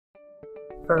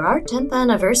For our 10th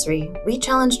anniversary, we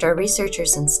challenged our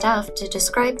researchers and staff to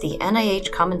describe the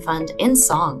NIH Common Fund in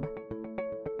song.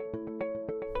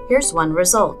 Here's one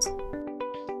result.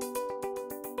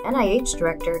 NIH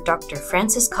Director Dr.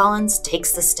 Francis Collins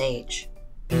takes the stage.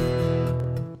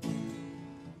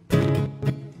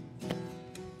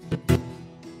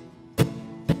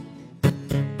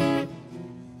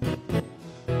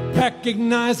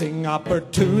 Recognizing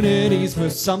opportunities for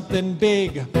something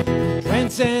big,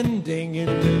 transcending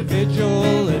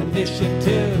individual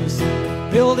initiatives,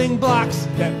 building blocks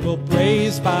that will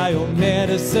praise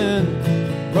biomedicine,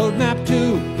 roadmap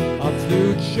to a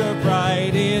future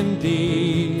bright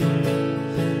indeed.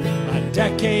 A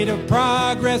decade of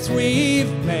progress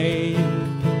we've made,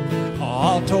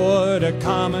 all toward a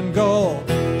common goal.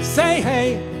 Say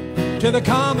hey to the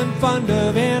Common Fund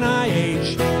of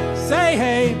NIH. Say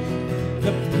hey,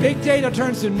 the big data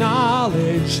turns to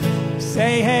knowledge.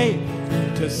 Say hey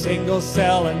to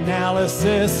single-cell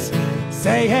analysis.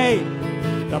 Say hey,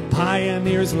 the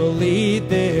pioneers will lead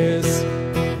this.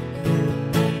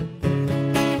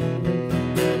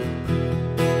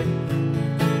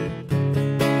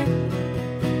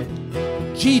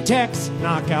 G-Techs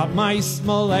knock out mice,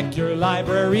 molecular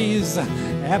libraries,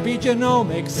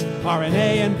 epigenomics,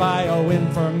 RNA and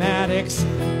bioinformatics.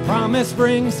 Promise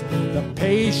brings the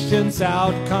patient's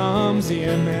outcomes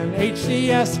in, and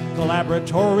HCS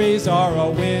collaboratories are a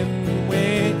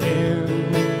win-win.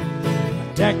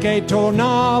 A decade toward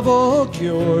novel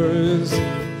cures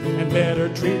and better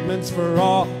treatments for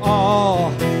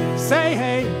all. Say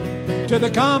hey to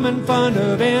the Common Fund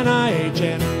of NIH,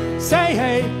 and say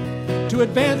hey to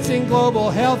advancing global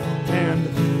health,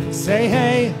 and say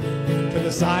hey to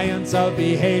the science of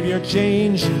behavior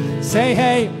change. Say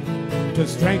hey to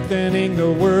strengthening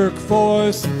the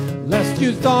workforce, lest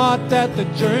you thought that the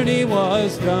journey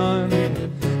was done.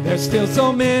 There's still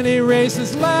so many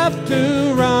races left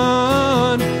to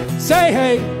run. Say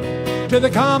hey to the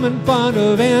Common Fund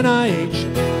of NIH.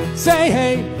 Say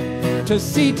hey to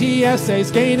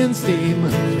CTSA's gaining steam.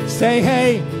 Say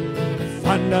hey,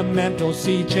 fundamental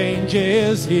sea change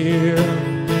is here,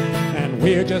 and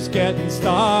we're just getting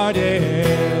started.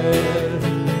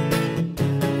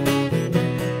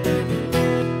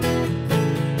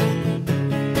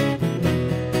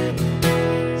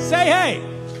 Say hey!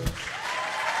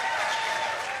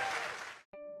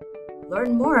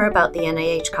 Learn more about the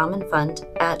NIH Common Fund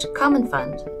at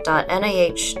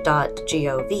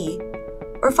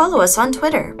commonfund.nih.gov or follow us on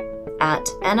Twitter at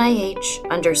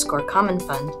NIH_Common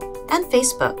Fund and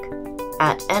Facebook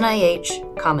at NIH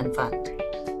Common Fund.